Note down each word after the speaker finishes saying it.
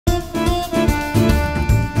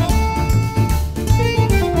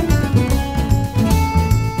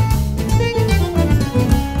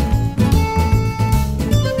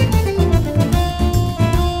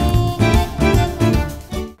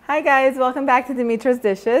guys, welcome back to Dimitra's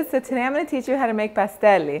Dishes. So today I'm going to teach you how to make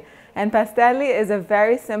pasteli. And pasteli is a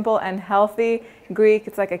very simple and healthy Greek.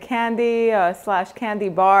 It's like a candy slash candy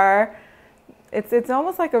bar. It's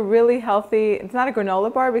almost like a really healthy, it's not a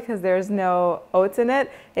granola bar because there's no oats in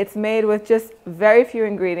it. It's made with just very few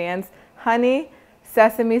ingredients: honey,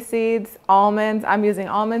 sesame seeds, almonds. I'm using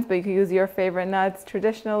almonds, but you can use your favorite nuts.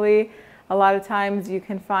 Traditionally, a lot of times you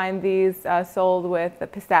can find these sold with the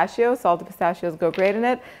pistachios. Salted pistachios go great in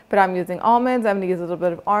it, but I'm using almonds. I'm going to use a little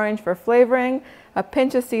bit of orange for flavoring, a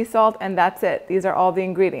pinch of sea salt, and that's it. These are all the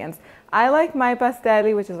ingredients. I like my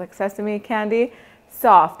pasteli, which is like sesame candy,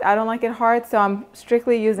 soft. I don't like it hard, so I'm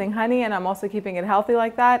strictly using honey, and I'm also keeping it healthy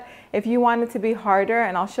like that. If you want it to be harder,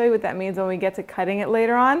 and I'll show you what that means when we get to cutting it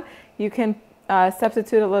later on, you can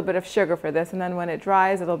substitute a little bit of sugar for this, and then when it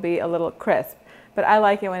dries, it'll be a little crisp. But I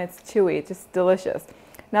like it when it's chewy, just delicious.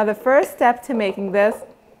 Now the first step to making this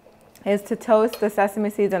is to toast the sesame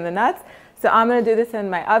seeds and the nuts. So I'm going to do this in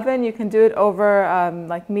my oven. You can do it over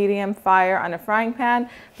like medium fire on a frying pan,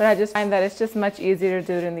 but I just find that it's just much easier to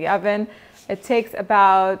do it in the oven. It takes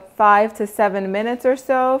about 5 to 7 minutes or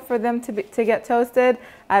so for them to get toasted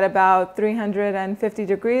at about 350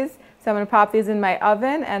 degrees. So I'm going to pop these in my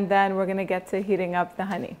oven, and then we're going to get to heating up the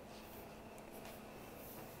honey.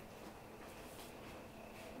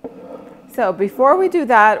 So before we do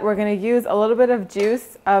that, we're going to use a little bit of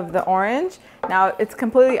juice of the orange. Now it's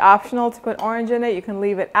completely optional to put orange in it. You can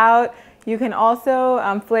leave it out. You can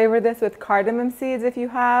also flavor this with cardamom seeds if you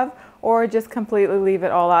have, or just completely leave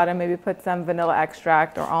it all out and maybe put some vanilla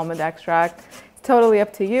extract or almond extract. It's totally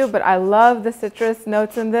up to you, but I love the citrus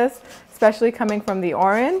notes in this, especially coming from the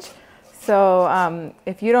orange. So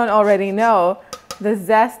if you don't already know, the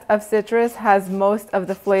zest of citrus has most of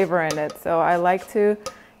the flavor in it. So I like to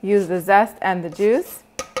use the zest and the juice.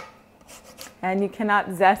 And you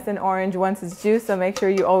cannot zest an orange once it's juiced, so make sure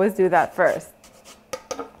you always do that first.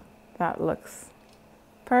 That looks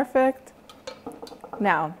perfect.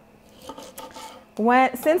 Now,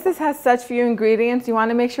 since this has such few ingredients, you want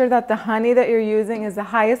to make sure that the honey that you're using is the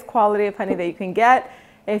highest quality of honey that you can get.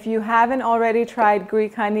 If you haven't already tried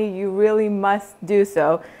Greek honey, you really must do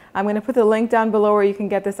so. I'm going to put the link down below where you can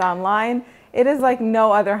get this online. It is like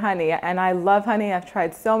no other honey, and I love honey. I've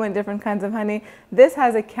tried so many different kinds of honey. This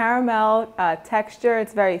has a caramel texture.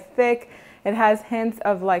 It's very thick. It has hints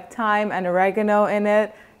of like thyme and oregano in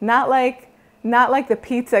it. Not like the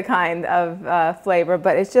pizza kind of flavor,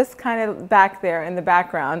 but it's just kind of back there in the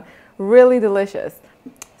background. Really delicious.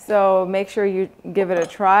 So make sure you give it a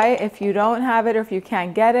try. If you don't have it or if you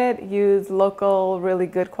can't get it, use local, really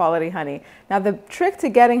good quality honey. Now the trick to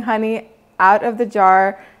getting honey out of the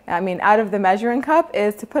jar, out of the measuring cup,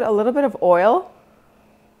 is to put a little bit of oil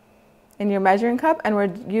in your measuring cup, and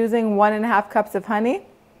we're using 1.5 cups of honey.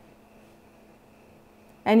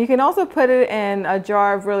 And you can also put it in a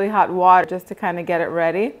jar of really hot water just to kind of get it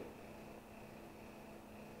ready,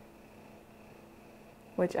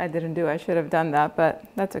 which I didn't do. I should have done that, but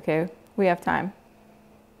that's okay. We have time.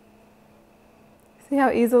 See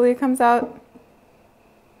how easily it comes out?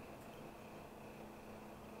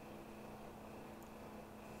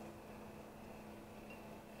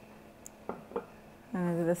 And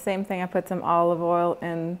I do the same thing. I put some olive oil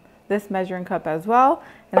in this measuring cup as well.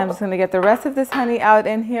 And I'm just going to get the rest of this honey out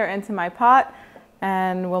in here into my pot,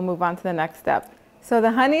 and we'll move on to the next step. So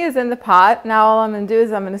the honey is in the pot. Now all I'm going to do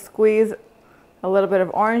is I'm going to squeeze a little bit of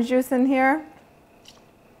orange juice in here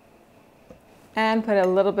and put a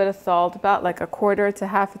little bit of salt, about like 1/4 to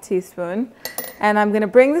 1/2 teaspoon. And I'm going to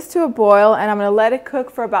bring this to a boil, and I'm going to let it cook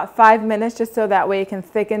for about 5 minutes, just so that way it can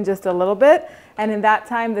thicken just a little bit. And in that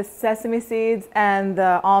time, the sesame seeds and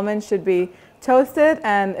the almonds should be toasted,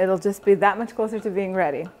 and it'll just be that much closer to being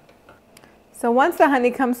ready. So once the honey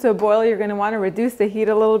comes to a boil, you're going to want to reduce the heat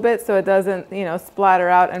a little bit so it doesn't, splatter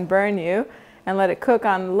out and burn you, and let it cook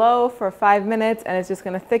on low for 5 minutes, and it's just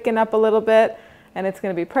going to thicken up a little bit, and it's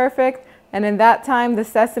going to be perfect. And in that time, the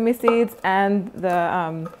sesame seeds and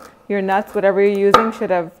your nuts, whatever you're using,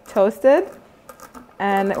 should have toasted.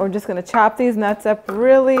 And we're just going to chop these nuts up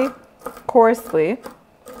really coarsely.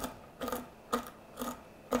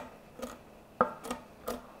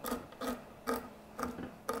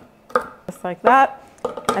 Just like that.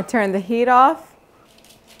 I turn the heat off.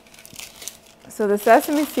 So the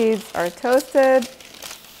sesame seeds are toasted.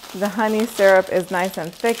 The honey syrup is nice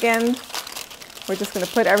and thickened. We're just going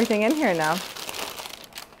to put everything in here now.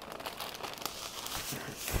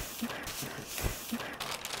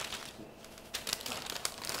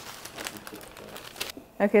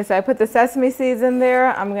 Okay, so I put the sesame seeds in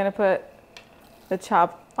there. I'm going to put the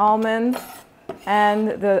chopped almonds and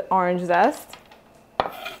the orange zest.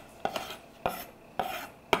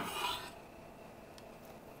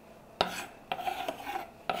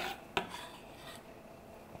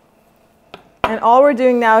 all we're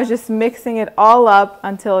doing now is just mixing it all up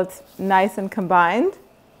until it's nice and combined.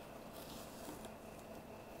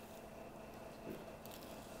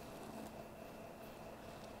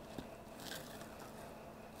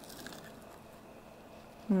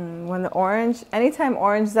 When the orange, anytime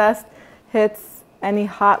orange zest hits any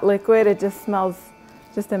hot liquid, it just smells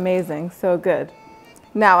just amazing, so good.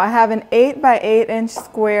 Now I have an 8 by 8 inch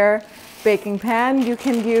square baking pan. You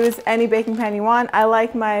can use any baking pan you want. I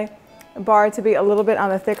like my bar to be a little bit on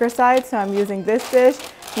the thicker side, so I'm using this dish.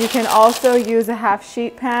 You can also use a half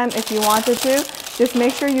sheet pan if you wanted to. Just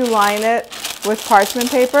make sure you line it with parchment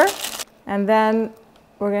paper. And then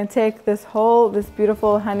we're gonna take this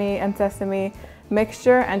beautiful honey and sesame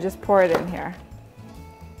mixture and just pour it in here.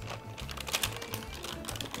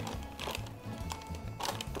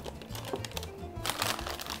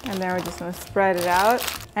 And then we're just gonna spread it out.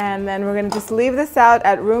 And then we're gonna just leave this out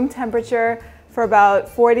at room temperature for about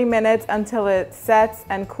 40 minutes until it sets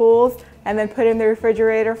and cools, and then put it in the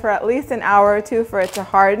refrigerator for at least an hour or two for it to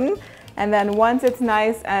harden. And then once it's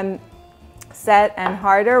nice and set and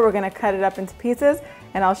harder, we're gonna cut it up into pieces,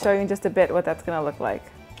 and I'll show you in just a bit what that's gonna look like.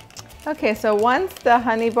 Okay, so once the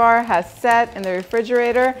honey bar has set in the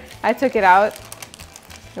refrigerator, I took it out.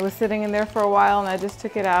 It was sitting in there for a while, and I just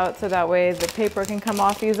took it out so that way the paper can come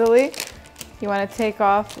off easily. You want to take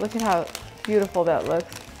off, look at how beautiful that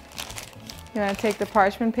looks. You want to take the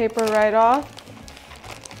parchment paper right off.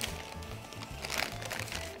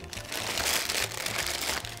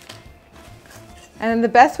 And then the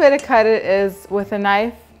best way to cut it is with a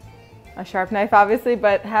knife, a sharp knife obviously,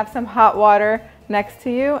 but have some hot water next to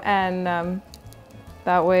you, and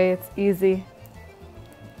that way it's easy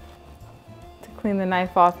to clean the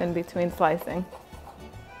knife off in between slicing.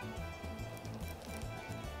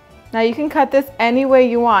 Now you can cut this any way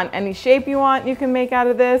you want, any shape you want you can make out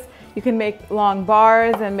of this. You can make long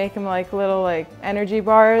bars and make them like little energy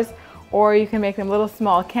bars, or you can make them little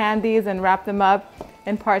small candies and wrap them up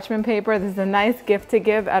in parchment paper. This is a nice gift to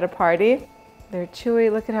give at a party. They're chewy,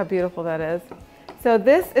 look at how beautiful that is. So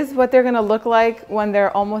this is what they're gonna look like when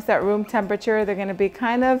they're almost at room temperature. They're gonna be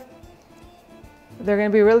they're gonna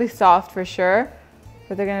be really soft for sure,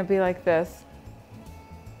 but they're gonna be like this.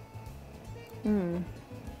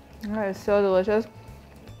 That is so delicious.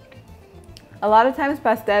 A lot of times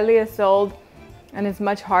pasteli is sold and it's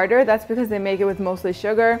much harder. That's because they make it with mostly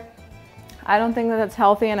sugar. I don't think that that's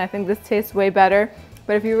healthy, and I think this tastes way better.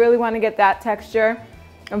 But if you really want to get that texture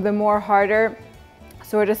of the more harder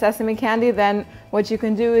sort of sesame candy, then what you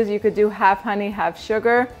can do is you could do half honey, half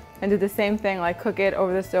sugar, and do the same thing, like cook it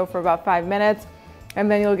over the stove for about 5 minutes,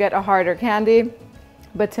 and then you'll get a harder candy.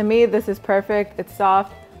 But to me, this is perfect. It's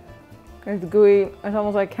soft, it's gooey, it's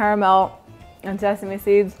almost like caramel and sesame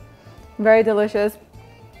seeds. Very delicious.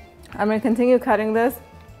 I'm going to continue cutting this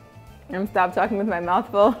and stop talking with my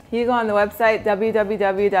mouth full. You go on the website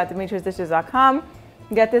www.dimitrasdishes.com,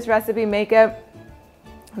 get this recipe, make it.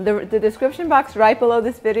 The description box right below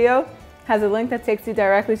this video has a link that takes you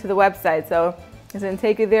directly to the website. So it's going to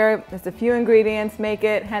take you there. There's a few ingredients. Make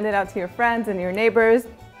it, hand it out to your friends and your neighbors.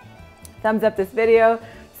 Thumbs up this video.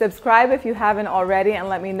 Subscribe if you haven't already, and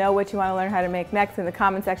let me know what you want to learn how to make next in the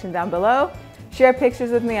comment section down below. Share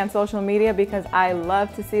pictures with me on social media because I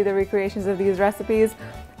love to see the recreations of these recipes.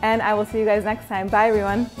 And I will see you guys next time. Bye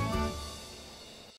everyone.